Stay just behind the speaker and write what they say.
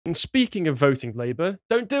And speaking of voting Labour,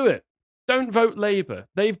 don't do it. Don't vote Labour.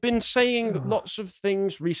 They've been saying lots of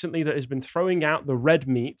things recently that has been throwing out the red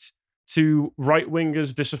meat to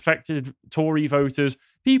right-wingers, disaffected Tory voters,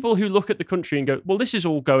 people who look at the country and go, well, this is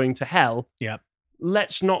all going to hell. Yeah.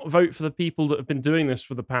 Let's not vote for the people that have been doing this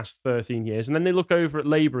for the past 13 years. And then they look over at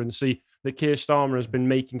Labour and see that Keir Starmer has been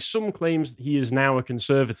making some claims that he is now a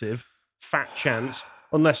Conservative. Fat chance,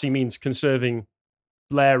 unless he means conserving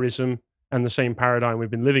Blairism and the same paradigm we've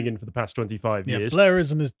been living in for the past 25 years.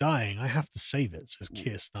 Blairism is dying. I have to save it, says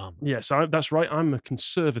Keir Starmer. Yes, that's right. I'm a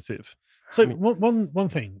Conservative. So one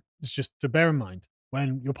thing is just to bear in mind,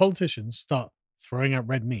 when your politicians start throwing out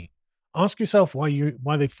red meat, ask yourself why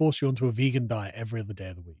they force you onto a vegan diet every other day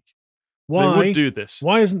of the week. Why they would do this?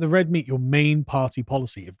 Why isn't the red meat your main party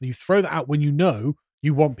policy? If you throw that out when you know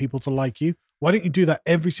you want people to like you, why don't you do that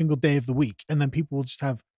every single day of the week? And then people will just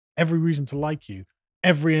have every reason to like you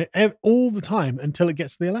all the time until it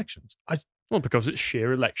gets to the elections. Well, because it's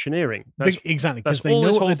sheer electioneering. Exactly, because they all know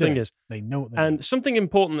this what whole they're thing doing. is. They know what they're and doing. something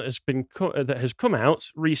important that has come out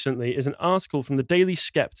recently is an article from the Daily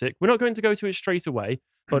Skeptic. We're not going to go to it straight away,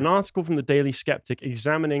 but an article from the Daily Skeptic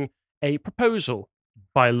examining a proposal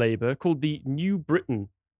by Labour called the New Britain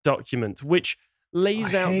document, which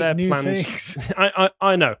lays out their plans.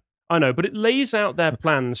 I know, but it lays out their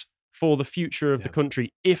plans for the future of the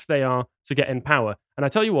country if they are to get in power. And I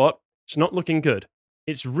tell you what, it's not looking good.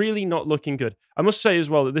 It's really not looking good. I must say as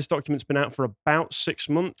well that this document's been out for about 6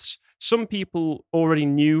 months. Some people already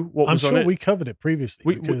knew what was on it. I'm sure we covered it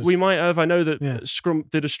previously. We might have. I know that Scrum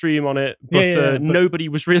did a stream on it, but nobody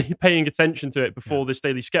was really paying attention to it before this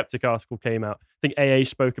Daily Skeptic article came out. I think AA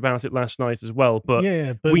spoke about it last night as well. But,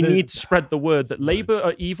 we need to spread the word that Labour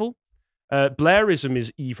are evil. Blairism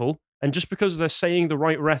is evil. And just because they're saying the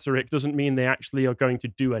right rhetoric doesn't mean they actually are going to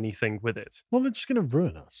do anything with it. Well, they're just going to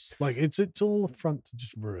ruin us. Like, it's all a front to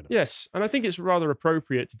just ruin us. Yes, and I think it's rather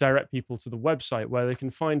appropriate to direct people to the website where they can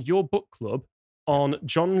find your book club on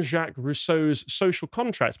Jean-Jacques Rousseau's social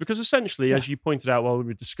contracts. Because essentially, as you pointed out while we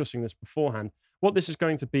were discussing this beforehand, what this is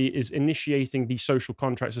going to be is initiating the social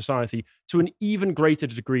contract society to an even greater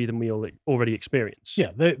degree than we already experience. Yeah,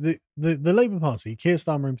 the Labour Party, Keir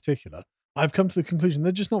Starmer in particular, I've come to the conclusion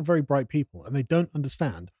they're just not very bright people and they don't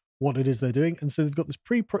understand what it is they're doing. And so they've got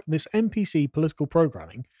this NPC political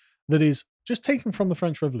programming that is just taken from the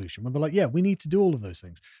French Revolution, where they're like, yeah, we need to do all of those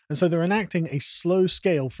things. And so they're enacting a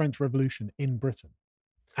slow-scale French Revolution in Britain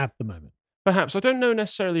at the moment. Perhaps. I don't know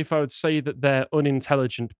necessarily if I would say that they're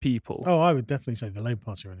unintelligent people. Oh, I would definitely say the Labour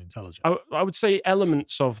Party are unintelligent. I would say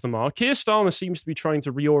elements of them are. Keir Starmer seems to be trying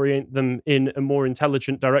to reorient them in a more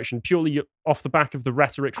intelligent direction, purely off the back of the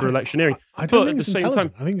rhetoric for electioneering. I don't think it's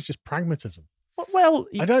intelligent. I think it's just pragmatism. Well,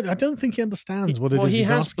 I don't think he understands what it is. Well, he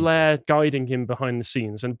has asking Blair guiding him behind the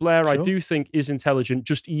scenes, and Blair, I do think, is intelligent,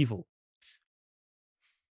 just evil.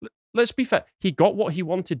 Let's be fair. He got what he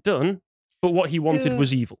wanted done, but what he wanted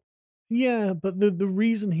was evil. Yeah, but the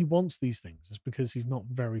reason he wants these things is because he's not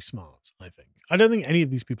very smart, I think. I don't think any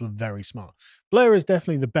of these people are very smart. Blair is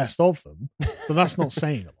definitely the best of them, but that's not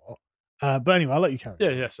saying a lot. But anyway, I'll let you carry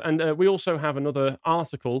on. Yes. And we also have another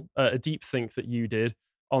article, a deep think that you did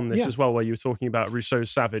on this as well, where you were talking about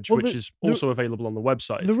Rousseau's Savage, which is also available on the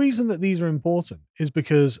website. The reason that these are important is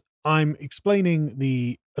because I'm explaining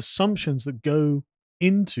the assumptions that go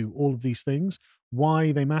into all of these things,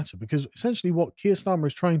 why they matter. Because essentially what Keir Starmer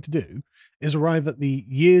is trying to do is arrive at the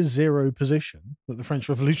year zero position that the French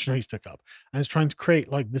revolutionaries took up, and is trying to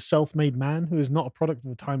create like the self-made man who is not a product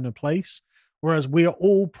of a time and a place, whereas we are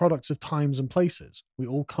all products of times and places. We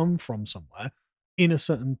all come from somewhere in a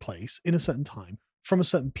certain place, in a certain time, from a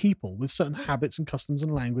certain people with certain habits and customs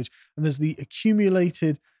and language, and there's the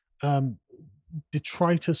accumulated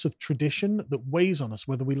detritus of tradition that weighs on us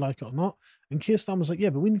whether we like it or not. And Keir Starmer was like, yeah,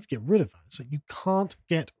 but we need to get rid of that. It's like, you can't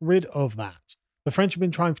get rid of that. The French have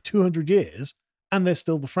been trying for 200 years and they're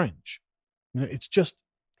still the French. You know, it's just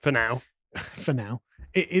for now. For now,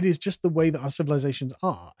 it is just the way that our civilizations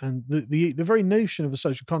are, and the very notion of a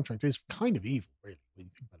social contract is kind of evil, really, when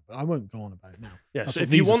you think about it. But I won't go on about it now. Yeah, so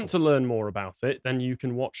if you want to learn more about it, then you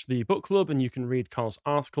can watch the book club and you can read Carl's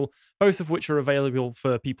article, both of which are available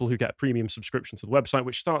for people who get a premium subscription to the website,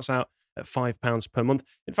 which starts out at £5 per month.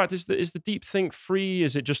 In fact, is the Deep Think free?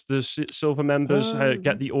 Is it just the silver members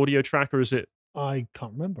get the audio track, or is it? I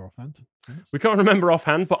can't remember offhand. We can't remember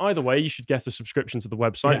offhand, but either way, you should get a subscription to the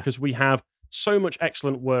website because we have so much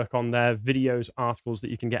excellent work on there, videos, articles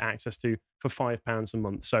that you can get access to for £5 a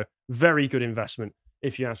month. So very good investment,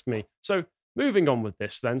 if you ask me. So moving on with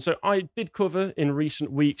this then. So I did cover in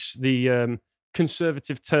recent weeks the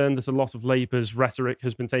conservative turn that a lot of Labour's rhetoric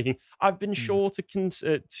has been taking. I've been sure to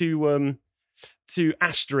to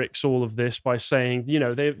asterisk all of this by saying,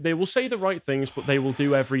 they will say the right things, but they will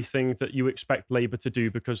do everything that you expect Labour to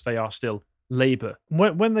do because they are still Labour.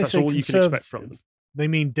 When they That's say all you can expect from them. conservative, they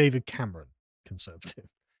mean David Cameron conservative.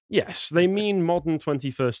 Yes, they mean modern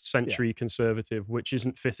 21st century conservative, which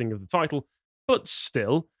isn't fitting of the title, but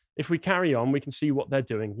still, if we carry on, we can see what they're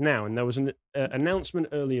doing now. And there was an announcement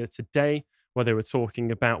earlier today where they were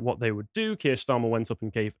talking about what they would do. Keir Starmer went up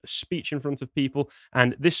and gave a speech in front of people,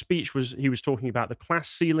 and this speech he was talking about the class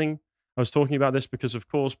ceiling. I was talking about this because, of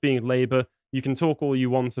course, being Labour, you can talk all you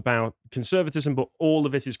want about conservatism, but all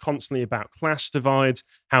of it is constantly about class divides,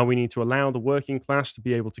 how we need to allow the working class to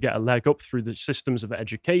be able to get a leg up through the systems of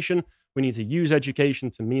education. We need to use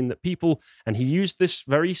education to mean that people, and he used this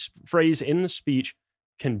very phrase in the speech,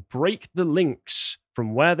 can break the links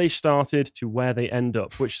from where they started to where they end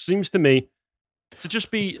up, which seems to me to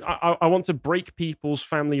just be, I want to break people's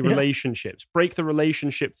family relationships, break the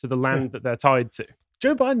relationship to the land that they're tied to.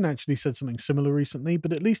 Joe Biden actually said something similar recently,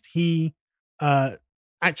 but at least he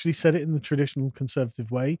actually said it in the traditional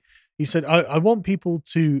conservative way. He said, I want people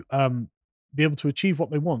to be able to achieve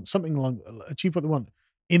what they want, something like achieve what they want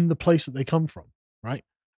in the place that they come from, right?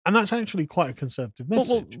 And that's actually quite a conservative message.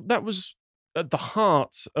 Well, that was at the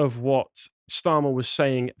heart of what Starmer was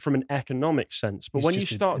saying from an economic sense. But when you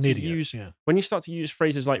start to use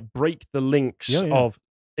phrases like break the links of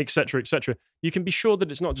etc., you can be sure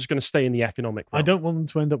that it's not just going to stay in the economic realm. I don't want them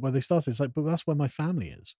to end up where they started. It's like, but that's where my family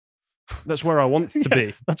is. That's where I want to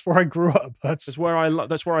be. That's where I grew up. That's where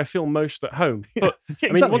I feel most at home. But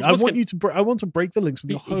exactly. I want to break the links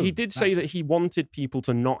with your home. He did say that he wanted people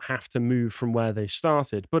to not have to move from where they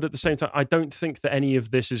started. But at the same time, I don't think that any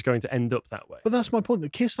of this is going to end up that way. But that's my point.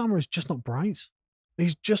 That Keir Starmer is just not bright.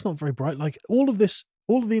 He's just not very bright. Like all of the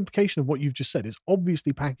implication of what you've just said is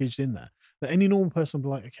obviously packaged in there. That any normal person would be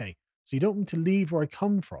like, okay, so you don't want me to leave where I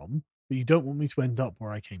come from, but you don't want me to end up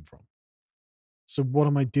where I came from. So what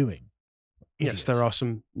am I doing? Yes, there are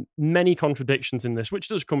many contradictions in this, which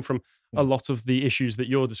does come from a lot of the issues that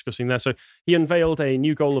you're discussing there. So he unveiled a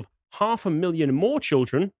new goal of 500,000 more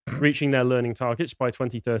children reaching their learning targets by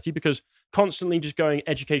 2030, because constantly just going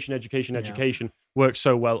education works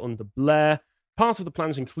so well under Blair. Part of the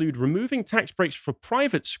plans include removing tax breaks for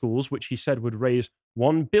private schools, which he said would raise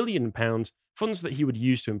 £1 billion, funds that he would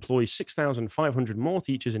use to employ 6,500 more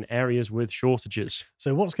teachers in areas with shortages.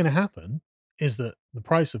 So what's going to happen is that the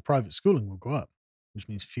price of private schooling will go up, which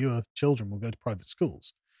means fewer children will go to private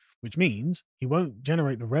schools, which means he won't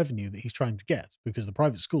generate the revenue that he's trying to get because the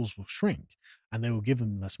private schools will shrink and they will give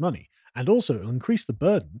him less money. And also it'll increase the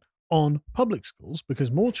burden on public schools because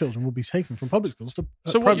more children will be taken from public schools to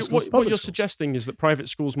private schools. What you're suggesting is that private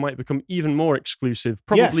schools might become even more exclusive,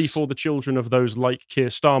 probably for the children of those like Keir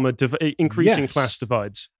Starmer, increasing class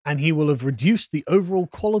divides. And he will have reduced the overall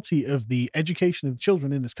quality of the education of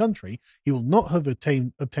children in this country. He will not have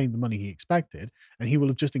obtained the money he expected, and he will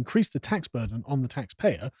have just increased the tax burden on the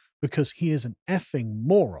taxpayer because he is an effing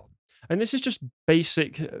moron. And this is just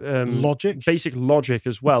basic logic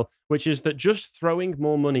as well, which is that just throwing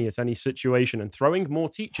more money at any situation and throwing more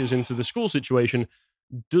teachers into the school situation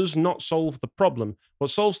does not solve the problem. What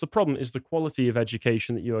solves the problem is the quality of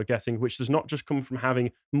education that you are getting, which does not just come from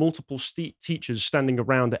having multiple teachers standing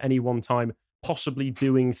around at any one time, possibly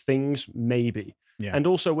doing things, maybe. Yeah. And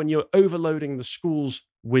also when you're overloading the schools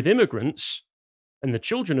with immigrants and the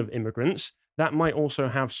children of immigrants, that might also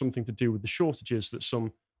have something to do with the shortages that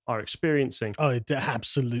some are experiencing. Oh, it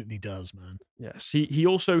absolutely does, man. Yes. He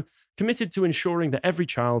also committed to ensuring that every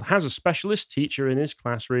child has a specialist teacher in his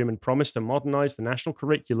classroom and promised to modernize the national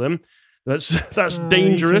curriculum. That's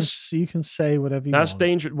dangerous. You can say whatever you want. That's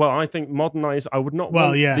dangerous. Well, I think modernize. I would not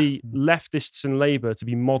want the leftists in Labour to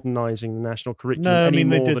be modernizing the national curriculum any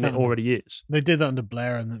more than it already is. They did that under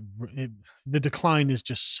Blair, and the decline is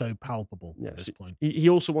just so palpable at this point. He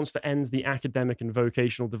also wants to end the academic and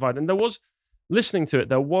vocational divide. And there was, listening to it,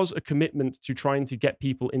 there was a commitment to trying to get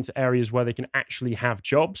people into areas where they can actually have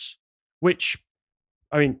jobs, which,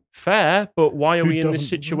 I mean, fair, but why are we in this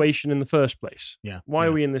situation in the first place? Why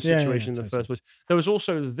are we in this situation in the first place? There was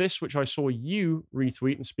also this, which I saw you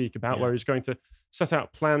retweet and speak about, where he's going to set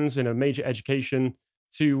out plans in a major education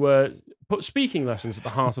to put speaking lessons at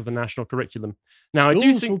the heart of the national curriculum. Now, Schools I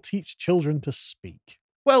do think will teach children to speak.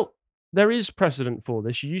 Well, there is precedent for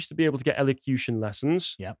this. You used to be able to get elocution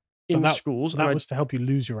lessons in schools. That was to help you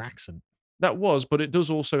lose your accent. That was, but it does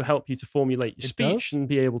also help you to formulate your speech and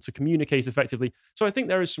be able to communicate effectively. So I think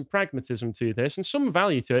there is some pragmatism to this and some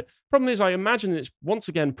value to it. Problem is, I imagine it's once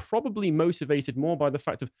again probably motivated more by the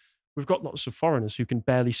fact of we've got lots of foreigners who can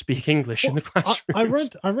barely speak English in the classroom.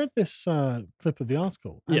 I read this clip of the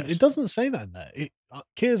article, and it doesn't say that in there.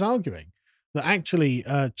 Keir's arguing that actually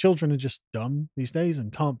children are just dumb these days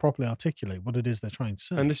and can't properly articulate what it is they're trying to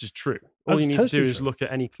say. And this is true. Oh, All you it's need to do totally is true. look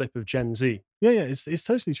at any clip of Gen Z. Yeah, it's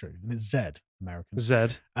totally true, and it's Z American. Z.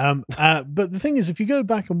 But the thing is, if you go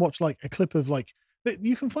back and watch like a clip of like,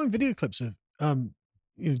 you can find video clips of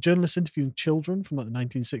journalists interviewing children from like the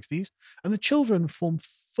 1960s, and the children form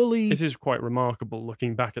fully. It is quite remarkable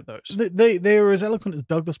looking back at those. They are as eloquent as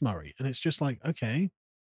Douglas Murray, and it's just like, okay,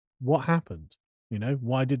 what happened?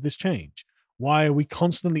 Why did this change? Why are we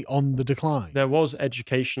constantly on the decline? There was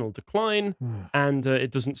educational decline, and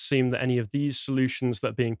it doesn't seem that any of these solutions that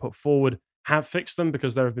are being put forward have fixed them,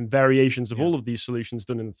 because there have been variations of all of these solutions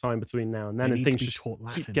done in the time between now and then, and things just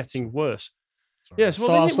keep getting worse. Sorry, Yes,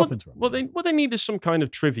 what they need is some kind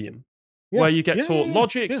of trivium, where you get taught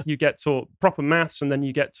logic, you get taught proper maths, and then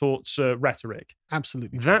you get taught rhetoric.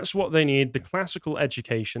 Absolutely. That's what they need, the classical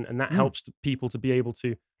education, and that helps people to be able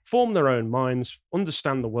to form their own minds,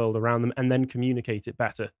 understand the world around them, and then communicate it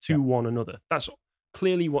better to one another. That's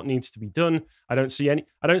clearly what needs to be done. I don't see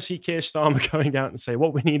Keir Starmer going out and say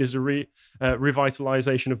what we need is a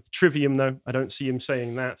revitalization of the trivium, though. I don't see him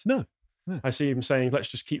saying that. No. I see him saying, let's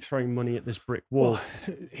just keep throwing money at this brick wall. Well,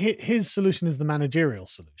 his solution is the managerial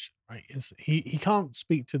solution, right? He can't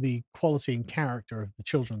speak to the quality and character of the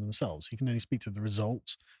children themselves. He can only speak to the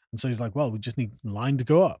results. And so he's like, well, we just need line to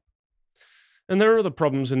go up. And there are other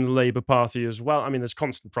problems in the Labour Party as well. I mean, there's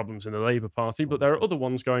constant problems in the Labour Party, but there are other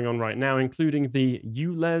ones going on right now, including the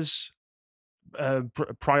ULEZ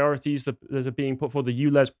priorities that are being put forward, the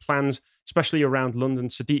ULEZ plans, especially around London.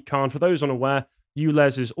 Sadiq Khan, for those unaware,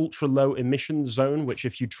 ULEZ is ultra-low emission zone, which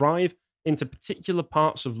if you drive into particular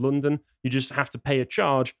parts of London, you just have to pay a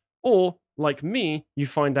charge, or, like me, you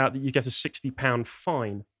find out that you get a £60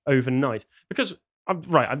 fine overnight. Because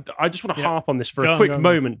I just want to harp on this for a quick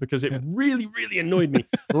moment, because it really, really annoyed me.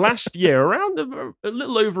 Last year, around a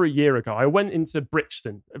little over a year ago, I went into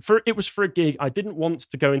Brixton. It was for a gig. I didn't want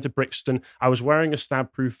to go into Brixton. I was wearing a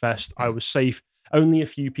stab-proof vest. I was safe. Only a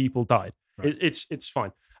few people died. Right. It's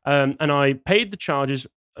fine. And I paid the charges,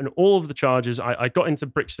 and all of the charges. I got into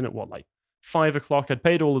Brixton at 5 o'clock. I'd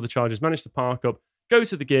paid all of the charges, managed to park up, go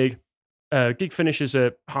to the gig. Gig finishes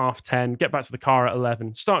at 10:30. Get back to the car at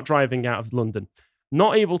 11. Start driving out of London.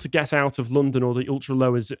 Not able to get out of London or the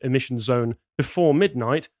ultra-low emission zone before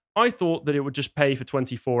midnight. I thought that it would just pay for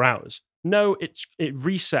 24 hours. No, it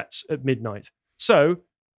resets at midnight. So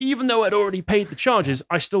even though I'd already paid the charges,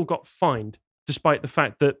 I still got fined, despite the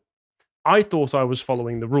fact that I thought I was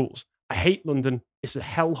following the rules. I hate London. It's a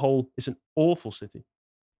hellhole. It's an awful city.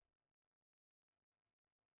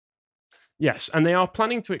 Yes, and they are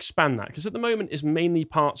planning to expand that, because at the moment it's mainly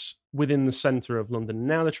parts within the centre of London.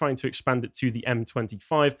 Now they're trying to expand it to the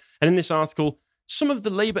M25. And in this article, some of the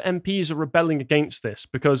Labour MPs are rebelling against this,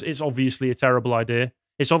 because it's obviously a terrible idea.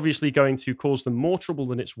 It's obviously going to cause them more trouble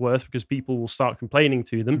than it's worth, because people will start complaining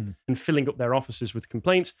to them and filling up their offices with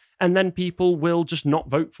complaints, and then people will just not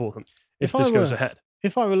vote for them if this goes ahead.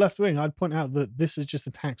 If I were left-wing, I'd point out that this is just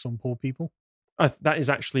a tax on poor people. That is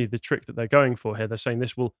actually the trick that they're going for here. They're saying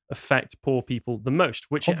this will affect poor people the most,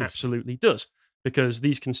 which it absolutely does, because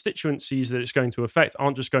these constituencies that it's going to affect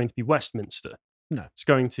aren't just going to be Westminster. No. It's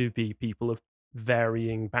going to be people of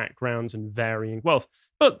varying backgrounds and varying wealth.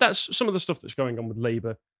 But that's some of the stuff that's going on with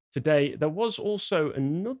Labour today. There was also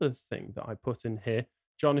another thing that I put in here.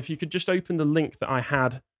 John, if you could just open the link that I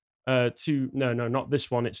had no, not this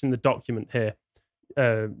one. It's in the document here.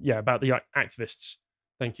 About the activists.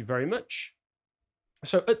 Thank you very much.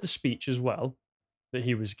 So at the speech as well that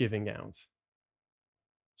he was giving out,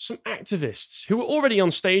 some activists who were already on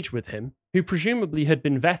stage with him, who presumably had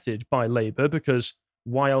been vetted by Labour, because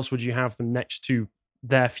why else would you have them next to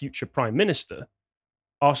their future Prime Minister,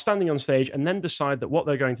 are standing on stage and then decide that what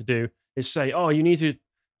they're going to do is say, oh,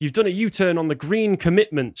 you've done a U-turn on the green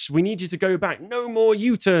commitments. We need you to go back. No more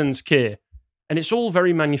U-turns, Keir. And it's all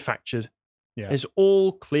very manufactured. Yeah. It's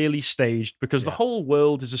all clearly staged, because the whole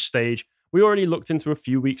world is a stage. We already looked into a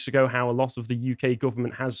few weeks ago how a lot of the UK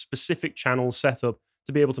government has specific channels set up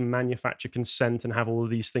to be able to manufacture consent and have all of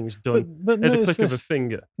these things done but at the click of a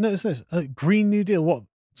finger. Notice this. Green New Deal. What?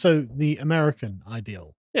 So the American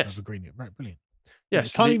ideal of a Green New Deal. Right, brilliant.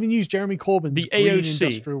 Yes. Can't even use Jeremy Corbyn's the Green AOC,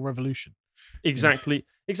 Industrial Revolution. Exactly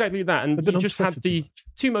that. And you just had the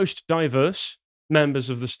two most diverse members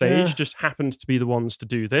of the stage just happened to be the ones to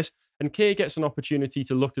do this. And Keir gets an opportunity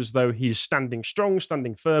to look as though he's standing strong,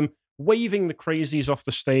 standing firm, waving the crazies off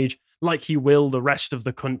the stage like he will the rest of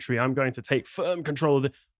the country. I'm going to take firm control of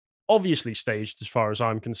it. Obviously staged as far as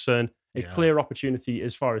I'm concerned. A clear opportunity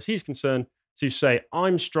as far as he's concerned to say,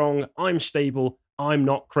 I'm strong, I'm stable, I'm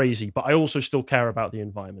not crazy, but I also still care about the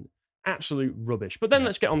environment. Absolute rubbish. But then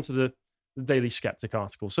let's get on to the Daily Sceptic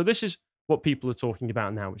article. So this is what people are talking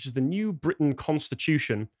about now, which is the New Britain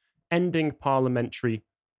Constitution ending parliamentary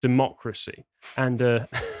democracy. And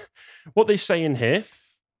what they say in here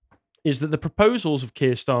is that the proposals of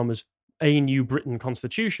Keir Starmer's A New Britain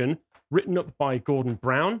Constitution, written up by Gordon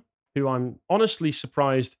Brown, who I'm honestly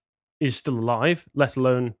surprised is still alive, let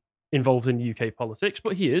alone involved in UK politics,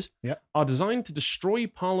 but he is, are designed to destroy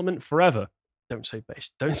Parliament forever. Don't say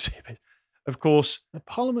base. Don't say base. Of course. The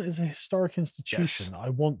Parliament is a historic institution I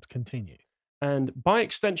want to continue. And by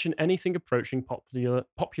extension, anything approaching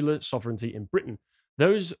popular sovereignty in Britain.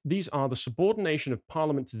 These are the subordination of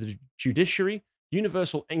Parliament to the judiciary,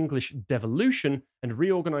 universal English devolution, and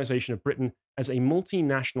reorganisation of Britain as a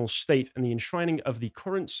multinational state, and the enshrining of the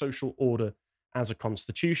current social order as a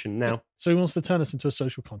constitution. Now, so he wants to turn us into a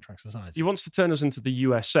social contract society. He wants to turn us into the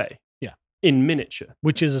USA. Yeah. In miniature.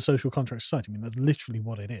 Which is a social contract society. I mean, that's literally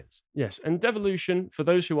what it is. Yes. And devolution, for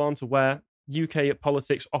those who aren't aware, UK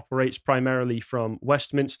politics operates primarily from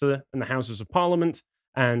Westminster and the Houses of Parliament,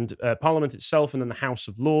 and Parliament itself, and then the House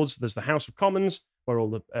of Lords. There's the House of Commons, where all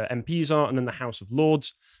the MPs are, and then the House of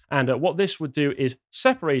Lords. And what this would do is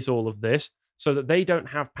separate all of this so that they don't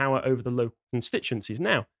have power over the local constituencies.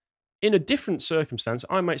 Now, in a different circumstance,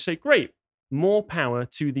 I might say, great, more power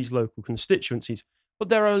to these local constituencies. But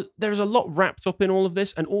there's a lot wrapped up in all of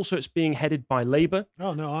this, and also it's being headed by Labour.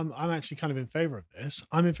 Oh no, I'm actually kind of in favour of this.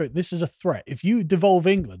 I'm in favour. This is a threat. If you devolve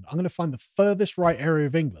England, I'm going to find the furthest right area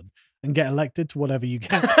of England and get elected to whatever you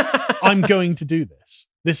can. I'm going to do this.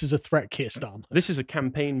 This is a threat, Keir Starmer. This is a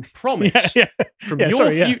campaign promise from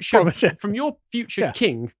your future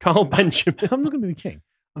king, Carl Benjamin. I'm not going to be the king.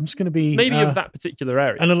 I'm just going to be maybe of that particular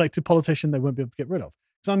area, an elected politician they won't be able to get rid of.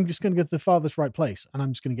 So I'm just going to go to the farthest right place, and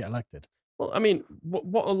I'm just going to get elected. Well, I mean,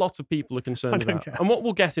 what a lot of people are concerned about, and what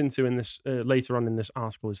we'll get into in this later on in this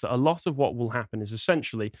article, is that a lot of what will happen is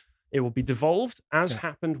essentially it will be devolved, as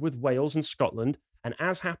happened with Wales and Scotland, and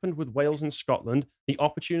as happened with Wales and Scotland, the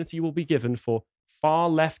opportunity will be given for far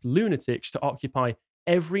left lunatics to occupy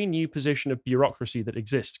every new position of bureaucracy that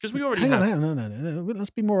exists. Because we already have. No. Let's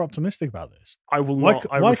be more optimistic about this. I will not.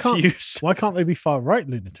 I refuse. Why can't they be far right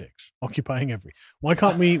lunatics occupying every? Why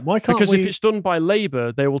can't we? Because if it's done by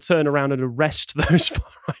Labour, they will turn around and arrest those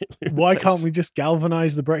far right lunatics. Why can't we just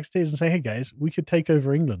galvanise the Brexiteers and say, "Hey guys, we could take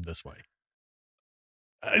over England this way"?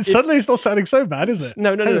 Suddenly, it's not sounding so bad, is it?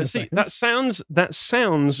 No. See, that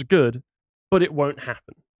sounds good, but it won't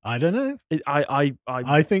happen. I don't know.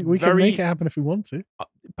 I think we can make it happen if we want to.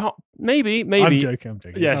 Maybe. I'm joking.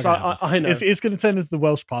 Yes, I know. It's going to turn into the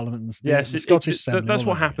Welsh Parliament and the Scottish Assembly. That's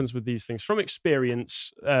what happens with these things. From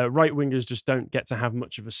experience, right-wingers just don't get to have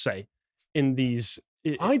much of a say in these.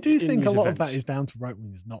 I do think a lot of that is down to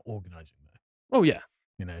right-wingers not organising there. Oh, yeah.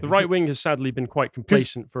 The right wing has sadly been quite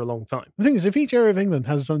complacent for a long time. The thing is, if each area of England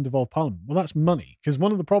has its own devolved parliament, well, that's money. Because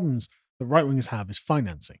one of the problems that right-wingers have is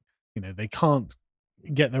financing. They can't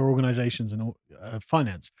get their organisations and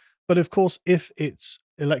finance. But of course, if it's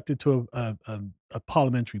elected to a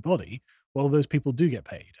parliamentary body, well, those people do get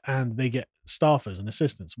paid, and they get staffers and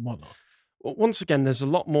assistants and whatnot. Well, once again, there's a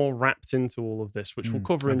lot more wrapped into all of this, which we'll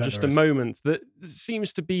cover in just a moment, that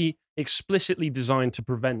seems to be explicitly designed to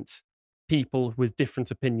prevent people with different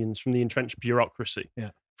opinions from the entrenched bureaucracy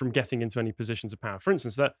from getting into any positions of power. For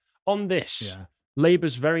instance, that on this,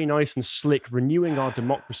 Labour's very nice and slick, renewing our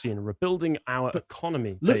democracy and rebuilding our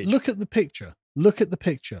economy. Look at the picture. Look at the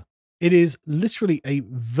picture. It is literally a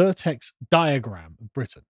vertex diagram of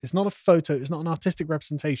Britain. It's not a photo. It's not an artistic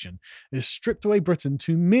representation. It has stripped away Britain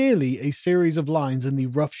to merely a series of lines in the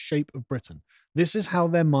rough shape of Britain. This is how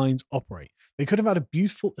their minds operate. They could have had a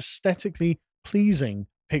beautiful, aesthetically pleasing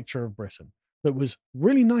picture of Britain that was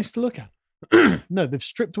really nice to look at. No, they've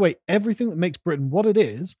stripped away everything that makes Britain what it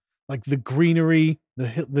is, like the greenery,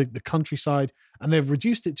 the countryside, and they've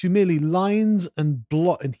reduced it to merely lines and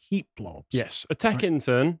heat blobs. Yes, a tech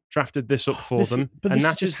intern drafted this up for them, and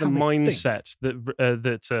that is the mindset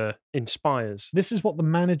that inspires. This is what the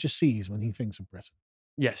manager sees when he thinks of Britain.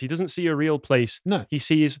 Yes, he doesn't see a real place. No, he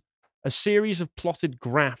sees a series of plotted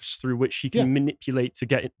graphs through which he can manipulate to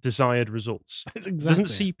get desired results. That's exactly. Doesn't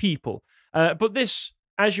see people. But this,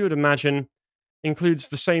 as you would imagine, includes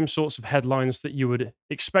the same sorts of headlines that you would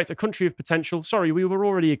expect. A country of potential. Sorry, we were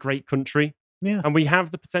already a great country. Yeah. And we have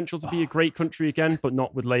the potential to be a great country again, but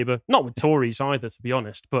not with Labour. Not with Tories either, to be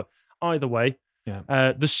honest. But either way,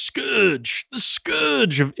 the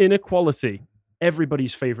scourge of inequality.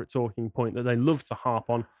 Everybody's favourite talking point that they love to harp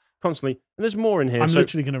on constantly. And there's more in here. I'm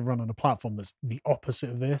literally going to run on a platform that's the opposite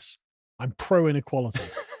of this. I'm pro inequality.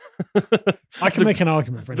 I can make an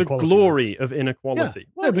argument for inequality. The glory of inequality.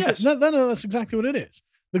 Yeah. No, because that's exactly what it is.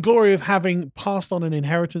 The glory of having passed on an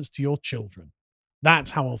inheritance to your children.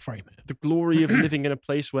 That's how I'll frame it. The glory of living in a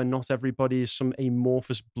place where not everybody is some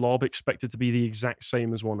amorphous blob expected to be the exact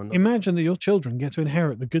same as one another. Imagine that your children get to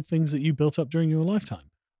inherit the good things that you built up during your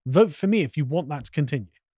lifetime. Vote for me if you want that to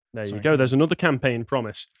continue. There you go. There's another campaign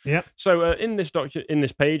promise. Yep. So in this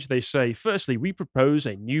page, they say, firstly, we propose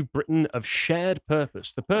a new Britain of shared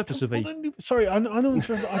purpose. The purpose of a... Sorry, I know.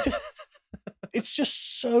 It's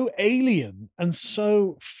just so alien and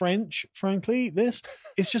so French, frankly,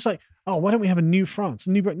 it's just like, oh, why don't we have a new France,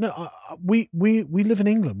 a new Britain? No, we live in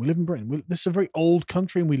England. We live in Britain. This is a very old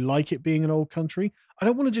country and we like it being an old country. I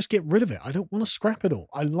don't want to just get rid of it. I don't want to scrap it all.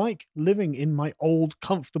 I like living in my old,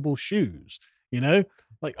 comfortable shoes, you know?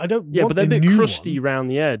 Like, I don't Yeah, want but they're a bit crusty one. around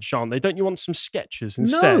the edge, aren't they? Don't you want some Skechers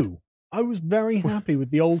instead? No, I was very happy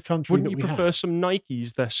with the old country. Wouldn't you prefer some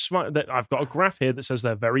Nikes? They're smart. I've got a graph here that says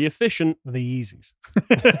they're very efficient. The Yeezys.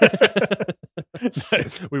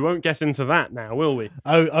 No, we won't get into that now, will we?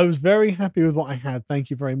 I was very happy with what I had.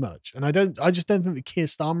 Thank you very much. And I just don't think that Keir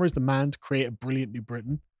Starmer is the man to create a brilliant new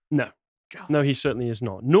Britain. No. God. No, he certainly is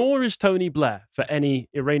not. Nor is Tony Blair, for any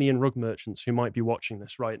Iranian rug merchants who might be watching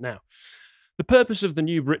this right now. The purpose of the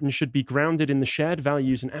new Britain should be grounded in the shared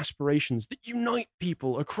values and aspirations that unite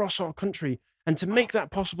people across our country. And to make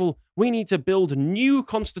that possible, we need to build new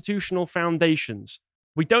constitutional foundations.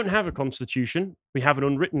 We don't have a constitution. We have an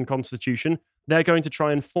unwritten constitution. They're going to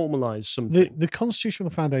try and formalize something. The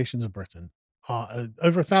constitutional foundations of Britain are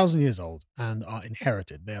over 1,000 years old and are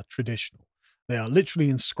inherited. They are traditional. They are literally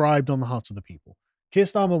inscribed on the hearts of the people. Keir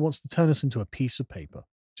Starmer wants to turn us into a piece of paper.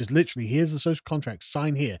 Just literally, here's the social contract,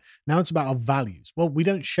 sign here. Now it's about our values. Well, we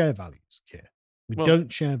don't share values, Keir. We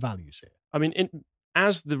don't share values here. I mean,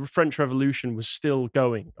 as the French Revolution was still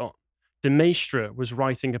going on, de Maistre was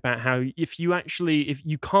writing about how if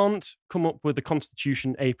you can't come up with a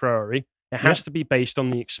constitution a priori, it has to be based on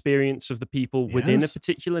the experience of the people within a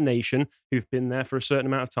particular nation who've been there for a certain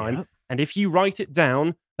amount of time. Yep. And if you write it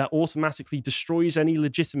down, that automatically destroys any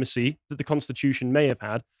legitimacy that the constitution may have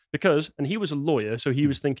had. Because, and he was a lawyer, so he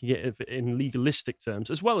was thinking it in legalistic terms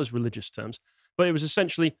as well as religious terms. But it was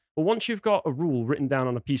essentially, well, once you've got a rule written down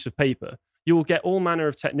on a piece of paper, you will get all manner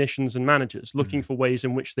of technicians and managers looking for ways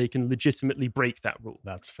in which they can legitimately break that rule.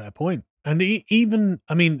 That's a fair point. And even,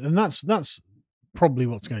 I mean, and that's probably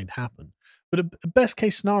what's going to happen. But a best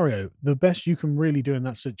case scenario, the best you can really do in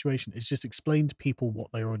that situation is just explain to people what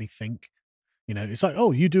they already think. You know, it's like,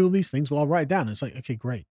 oh, you do all these things. Well, I'll write it down. It's like, okay,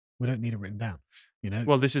 great. We don't need it written down. You know,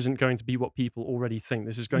 well, this isn't going to be what people already think.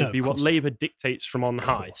 This is going to be what Labour dictates from on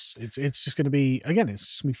high. It's just going to be, again, it's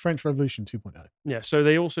just going to be French Revolution 2.0. Yeah, so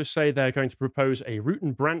they also say they're going to propose a root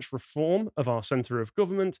and branch reform of our centre of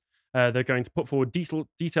government. They're going to put forward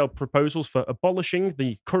detailed proposals for abolishing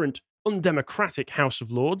the current undemocratic House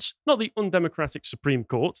of Lords, not the undemocratic Supreme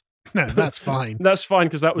Court. No, that's fine. That's fine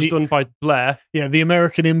because that was done by Blair. Yeah, the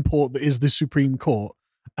American import that is the Supreme Court.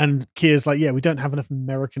 And Keir's like, yeah, we don't have enough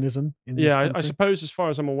Americanism in this country. I suppose as far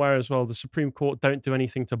as I'm aware as well, the Supreme Court don't do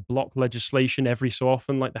anything to block legislation every so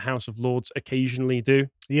often like the House of Lords occasionally do.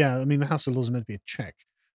 Yeah, I mean, the House of Lords is meant to be a check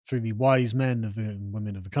through the wise men and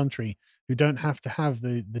women of the country who don't have to have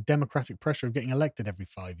the democratic pressure of getting elected every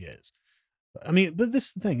 5 years. I mean, but this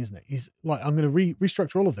is the thing, isn't it? He's like, I'm going to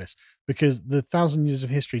restructure all of this because the 1,000 years of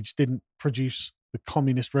history just didn't produce the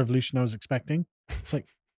communist revolution I was expecting. It's like,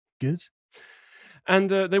 good.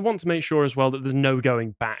 And they want to make sure as well that there's no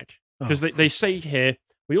going back. Because they say here,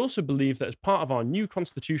 we also believe that as part of our new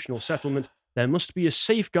constitutional settlement, there must be a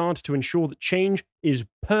safeguard to ensure that change is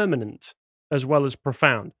permanent as well as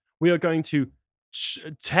profound. We are going to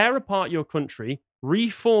tear apart your country,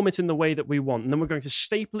 reform it in the way that we want, and then we're going to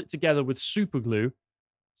staple it together with super glue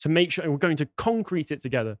to make sure, and we're going to concrete it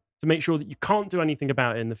together to make sure that you can't do anything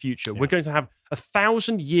about it in the future. Yeah. We're going to have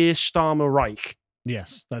 1,000-year Starmer Reich.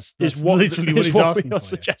 Yes, that's literally what he's asking we are for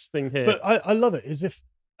suggesting here. But I love it, as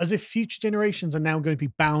if future generations are now going to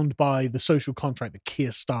be bound by the social contract that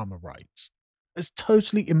Keir Starmer writes. It's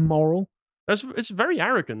totally immoral. It's very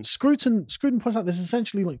arrogant. Scruton points out this is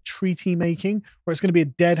essentially like treaty making, where it's going to be a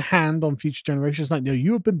dead hand on future generations. Like, no,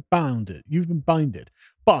 you've been binded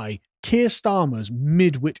by Keir Starmer's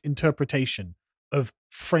midwit interpretation of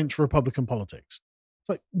French Republican politics. It's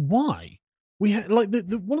like, why? We like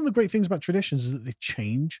one of the great things about traditions is that they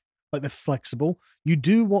change, like they're flexible. You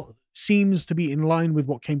do what seems to be in line with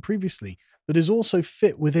what came previously, but is also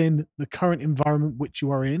fit within the current environment which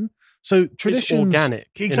you are in. So traditions, it's organic.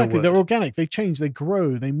 Exactly, they're organic. They change, they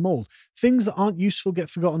grow, they mold. Things that aren't useful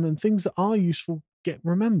get forgotten, and things that are useful get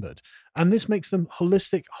remembered. And this makes them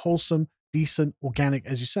holistic, wholesome, decent, organic,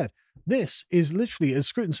 as you said. This is literally, as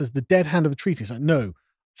Scruton says, the dead hand of a treaty. It's like, no,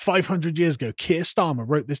 500 years ago, Keir Starmer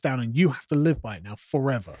wrote this down and you have to live by it now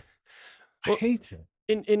forever. I Well, hate it.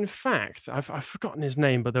 In fact, I've forgotten his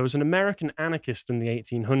name, but there was an American anarchist in the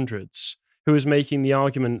 1800s who was making the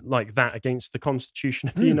argument like that against the Constitution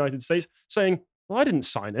of the United States, saying, well, I didn't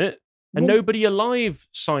sign it, and Well, nobody alive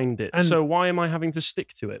signed it, and- so why am I having to stick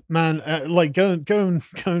to it? Man, like go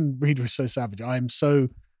and read Rousseau Savage. I am so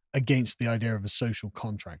against the idea of a social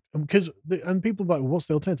contract because and people are like, what's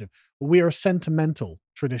the alternative? Well, we are a sentimental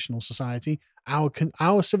traditional society.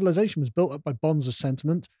 Our civilization was built up by bonds of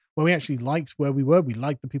sentiment where we actually liked where we were, we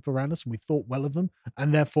liked the people around us, and we thought well of them,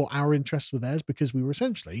 and therefore our interests were theirs because we were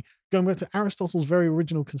essentially going back to Aristotle's very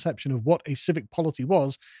original conception of what a civic polity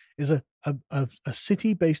was, is a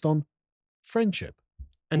city based on friendship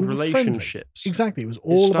And we were friendly. relationships. Exactly. It was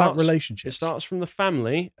all about relationships. It starts from the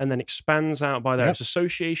family and then expands out by there. Yep. It's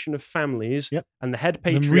association of families, Yep. and the head The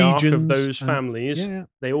patriarch of regions those and- families, Yeah.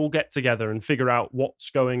 they all get together and figure out what's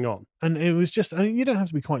going on. And it was just, I mean, you don't have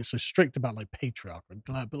to be quite so strict about like patriarch and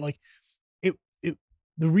that, but like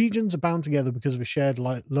the regions are bound together because of a shared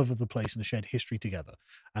love of the place and a shared history together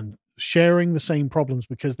and sharing the same problems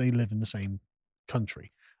because they live in the same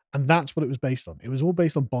country. And that's what it was based on. It was all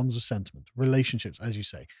based on bonds of sentiment, relationships, as you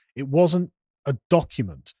say. It wasn't a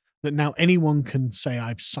document that now anyone can say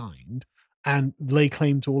I've signed and lay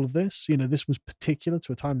claim to all of this. You know, this was particular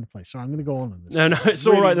to a time and a place. So I'm going to go on this. No, it's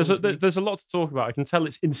all really right. annoys me. There's a lot to talk about. I can tell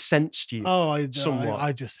it's incensed you. Somewhat.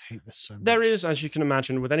 I just hate this so much. There is, as you can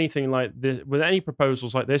imagine, with anything like this, with any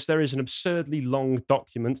proposals like this, there is an absurdly long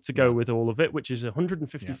document to go with all of it, which is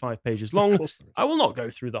 155 pages long. Of course there is. I will not go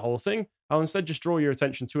through the whole thing. I'll instead just draw your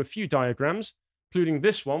attention to a few diagrams, including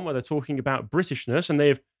this one where they're talking about Britishness, and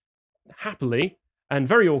they've happily and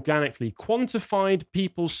very organically quantified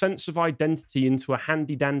people's sense of identity into a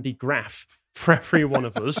handy-dandy graph for every one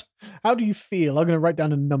of us. How do you feel? I'm going to write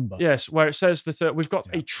down a number. Yes, where it says that we've got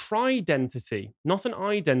a tridentity, not an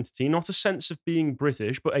identity, not a sense of being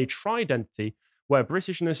British, but a tridentity where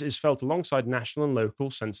Britishness is felt alongside national and local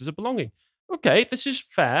senses of belonging. Okay, this is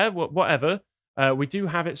fair, whatever. We do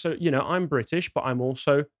have it. So, you know, I'm British, but I'm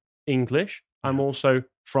also English. I'm also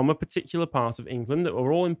from a particular part of England that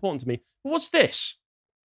are all important to me. But what's this?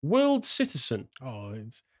 World citizen. Oh,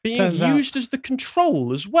 it's Being turns out- used as the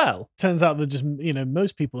control as well. turns out that just, you know,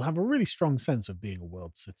 most people have a really strong sense of being a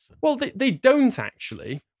world citizen. Well, they don't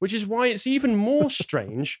actually, which is why it's even more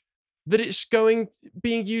strange that it's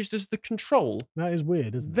being used as the control. That is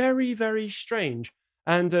weird, isn't it? Very, very strange.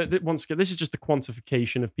 And once again, this is just the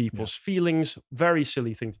quantification of people's feelings. Very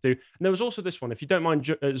silly thing to do. And there was also this one. If you don't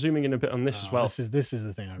mind zooming in a bit on this as well. This is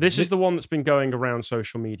the thing. This is the one that's been going around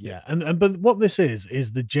social media. Yeah, and but what this is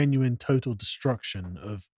the genuine total destruction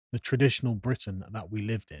of the traditional Britain that we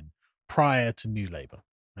lived in prior to New Labour.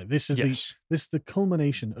 Like, this is the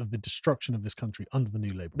culmination of the destruction of this country under the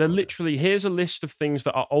New Labour. They're project. literally, here's a list of things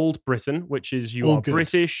that are old Britain, which is you All are good.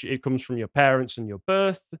 British, it comes from your parents and your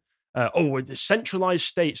birth. The centralized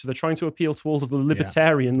state, so they're trying to appeal to all of the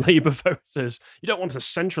libertarian Labour voters. You don't want a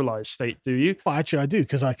centralized state, do you? Well, actually, I do,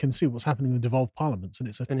 because I can see what's happening in the devolved parliaments, and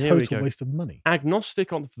it's a And here we total go. waste of money.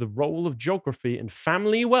 Agnostic on the role of geography and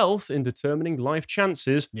family wealth in determining life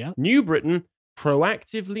chances. Yeah. New Britain,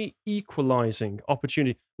 proactively equalizing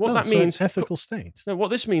opportunity. What that So means, ethical state. no, what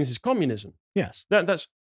this means is communism. Yes. That's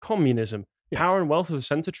communism. Yes. Power and wealth of the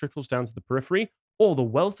center trickles down to the periphery, or the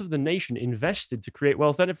wealth of the nation invested to create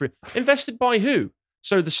wealth everywhere. Invested by who?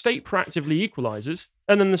 So the state proactively equalizes,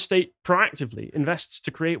 and then the state proactively invests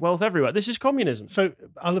to create wealth everywhere. This is communism. So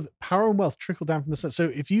I love it. Power and wealth trickle down from the state.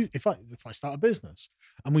 So if I start a business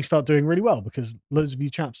and we start doing really well because loads of you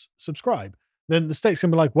chaps subscribe, then the state's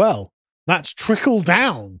gonna be like, well, that's trickled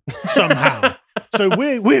down somehow. So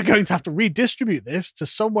we're going to have to redistribute this to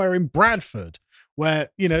somewhere in Bradford where,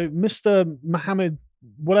 you know, Mr. Mohammed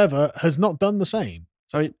whatever has not done the same.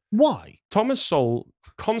 I mean, Why? Thomas Sowell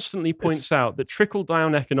constantly points out that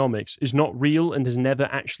trickle-down economics is not real and has never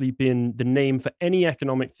actually been the name for any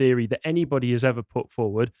economic theory that anybody has ever put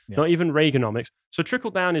forward, not even Reaganomics. So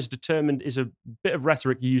trickle-down is a bit of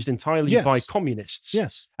rhetoric used entirely by communists.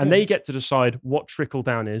 Yes. And they get to decide what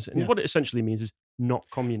trickle-down is. And what it essentially means is not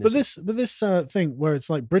communism. But this thing where it's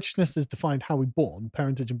like Britishness is defined how we're born,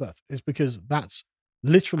 parentage and birth, is because that's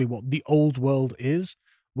literally what the old world is.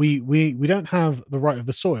 We don't have the right of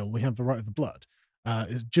the soil, we have the right of the blood.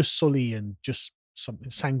 It's just soli and just something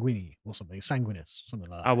sanguini or something sanguinis, something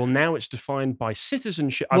like that. Well, now it's defined by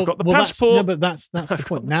citizenship. Well, I've got the well, passport. But that's the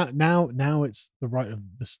point. Now it's the right of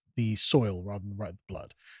the soil rather than the right of the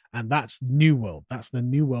blood, and that's New World. That's the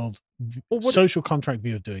New World social contract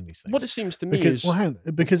view of doing these things. What it seems to me because,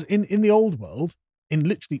 is because in the old world, in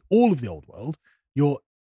literally all of the old world, your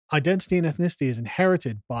identity and ethnicity is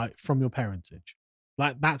inherited from your parentage.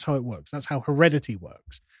 That's how it works. That's how heredity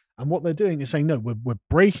works. And what they're doing is saying, no, we're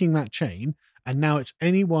breaking that chain, and now it's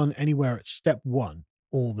anyone, anywhere at step one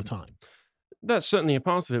all the time. That's certainly a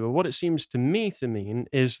part of it, but what it seems to me to mean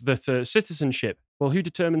is that citizenship, well, who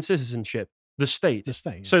determines citizenship? The state. The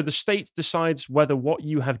state. So the state decides whether what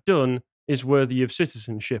you have done is worthy of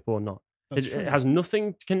citizenship or not. It has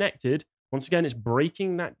nothing connected. Once again, it's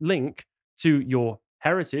breaking that link to your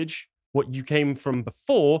heritage, what you came from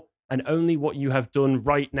before, and only what you have done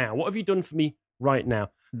right now. What have you done for me right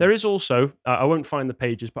now? There is also, I won't find the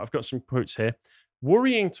pages, but I've got some quotes here,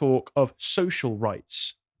 worrying talk of social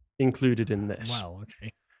rights included in this. Wow,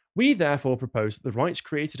 okay. We therefore propose that the rights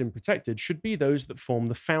created and protected should be those that form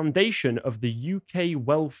the foundation of the UK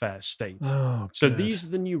welfare state. Oh, so good. these are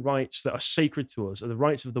the new rights that are sacred to us, are the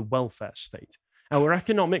rights of the welfare state. Our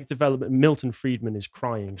economic development, Milton Friedman is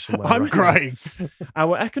crying somewhere. I'm crying.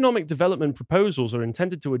 Our economic development proposals are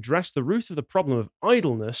intended to address the root of the problem of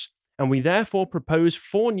idleness, and we therefore propose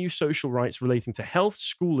 4 new social rights relating to health,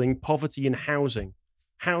 schooling, poverty, and housing.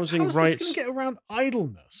 Housing How's rights. This going to get around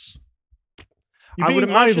idleness? I would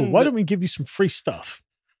imagine idle. Why don't we give you some free stuff?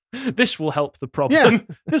 This will help the problem.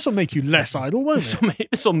 Yeah, this will make you less idle, won't it?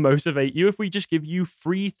 This will motivate you if we just give you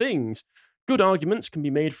free things. Good arguments can be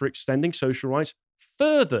made for extending social rights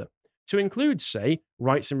further to include, say,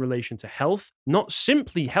 rights in relation to health, not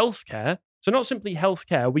simply healthcare. So not simply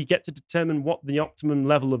healthcare, we get to determine what the optimum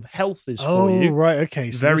level of health is for you. Oh, right, okay.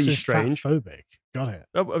 So Very this is strange. Fatphobic. Got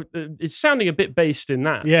it. It's sounding a bit based in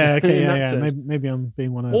that. Yeah, okay, in that yeah. terms. Maybe I'm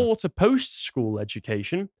being one over. Or to post-school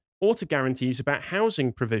education, or to guarantees about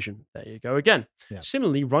housing provision. There you go again. Yeah.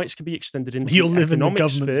 Similarly, rights can be extended into You'll the live in the economic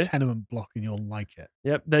government sphere. tenement block and you'll like it.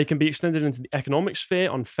 Yep, they can be extended into the economic sphere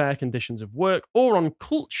on fair conditions of work, or on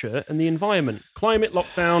culture and the environment. Climate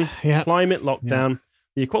lockdown, climate lockdown.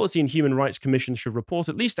 The Equality and Human Rights Commission should report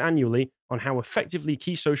at least annually on how effectively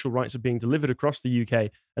key social rights are being delivered across the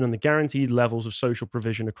UK and on the guaranteed levels of social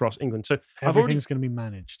provision across England. So everything's going to be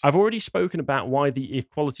managed. I've already spoken about why the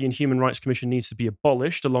Equality and Human Rights Commission needs to be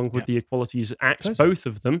abolished, along with the Equalities Acts, both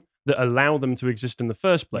of them, that allow them to exist in the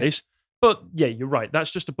first place. But yeah, you're right.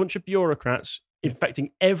 That's just a bunch of bureaucrats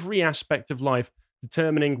infecting every aspect of life,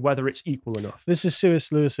 determining whether it's equal enough. This is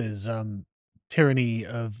C.S. Lewis's tyranny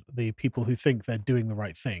of the people who think they're doing the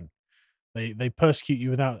right thing. They persecute you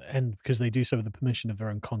without end because they do so with the permission of their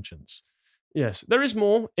own conscience. Yes, there is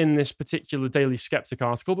more in this particular Daily Skeptic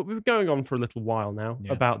article, but we've been going on for a little while now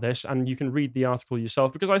about this, and you can read the article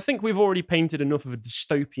yourself, because I think we've already painted enough of a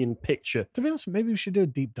dystopian picture. To be honest, maybe we should do a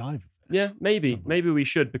deep dive. Yeah, maybe we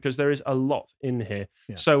should, because there is a lot in here.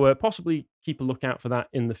 So possibly keep a lookout for that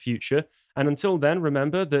in the future. And until then,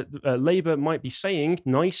 remember that Labour might be saying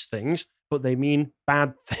nice things, but they mean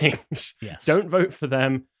bad things. Yes. Don't vote for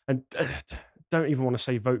them, and don't even want to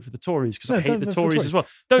say vote for the Tories, because I hate the Tories as well.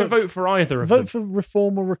 Don't vote for either of them. Vote for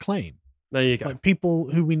Reform or Reclaim. There you go. Like people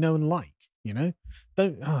who we know and like, you know?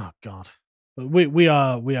 Don't. Oh God. But we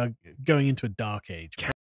are going into a dark age.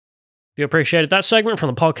 If you appreciated that segment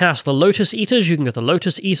from the podcast The Lotus Eaters, you can go to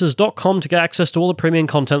lotuseaters.com to get access to all the premium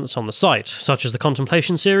content that's on the site, such as the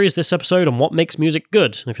Contemplation series, this episode on what makes music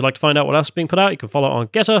good. And if you'd like to find out what else is being put out, you can follow on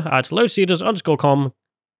Getter at lotuseaters_com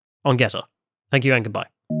on Getter. Thank you and goodbye.